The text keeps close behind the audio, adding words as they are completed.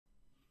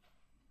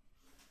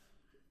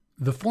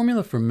The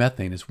formula for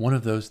methane is one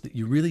of those that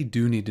you really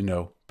do need to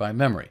know by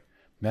memory.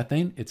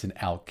 Methane, it's an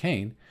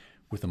alkane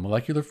with a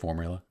molecular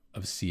formula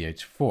of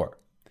CH4.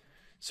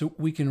 So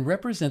we can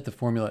represent the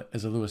formula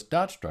as a Lewis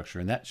dot structure,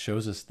 and that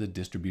shows us the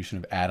distribution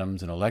of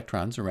atoms and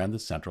electrons around the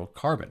central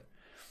carbon.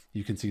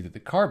 You can see that the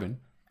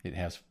carbon, it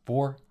has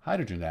 4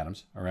 hydrogen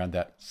atoms around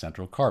that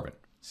central carbon,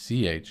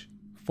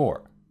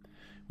 CH4.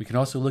 We can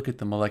also look at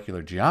the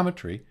molecular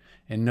geometry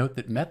and note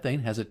that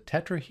methane has a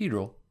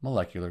tetrahedral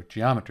molecular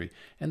geometry,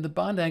 and the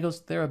bond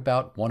angles, they're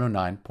about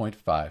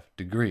 109.5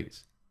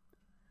 degrees.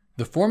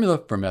 The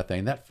formula for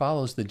methane, that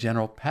follows the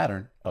general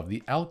pattern of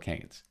the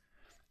alkanes.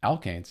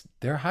 Alkanes,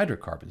 they're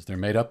hydrocarbons. They're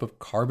made up of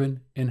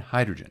carbon and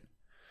hydrogen.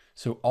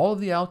 So all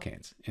of the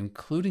alkanes,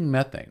 including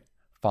methane,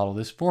 follow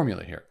this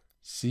formula here,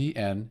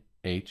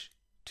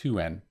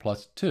 CnH2n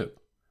plus 2.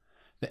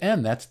 The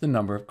N, that's the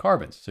number of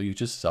carbons, so you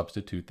just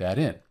substitute that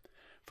in.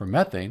 For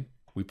methane,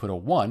 we put a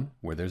 1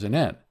 where there's an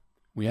N.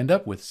 We end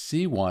up with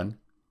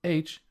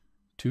C1H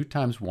 2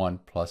 times 1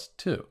 plus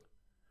 2,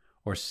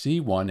 or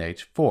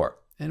C1H4,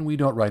 and we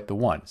don't write the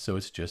 1, so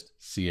it's just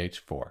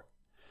CH4.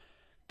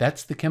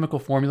 That's the chemical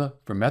formula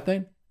for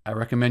methane. I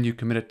recommend you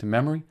commit it to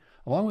memory,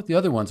 along with the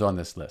other ones on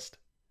this list.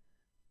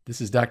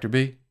 This is Dr.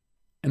 B,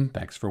 and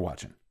thanks for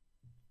watching.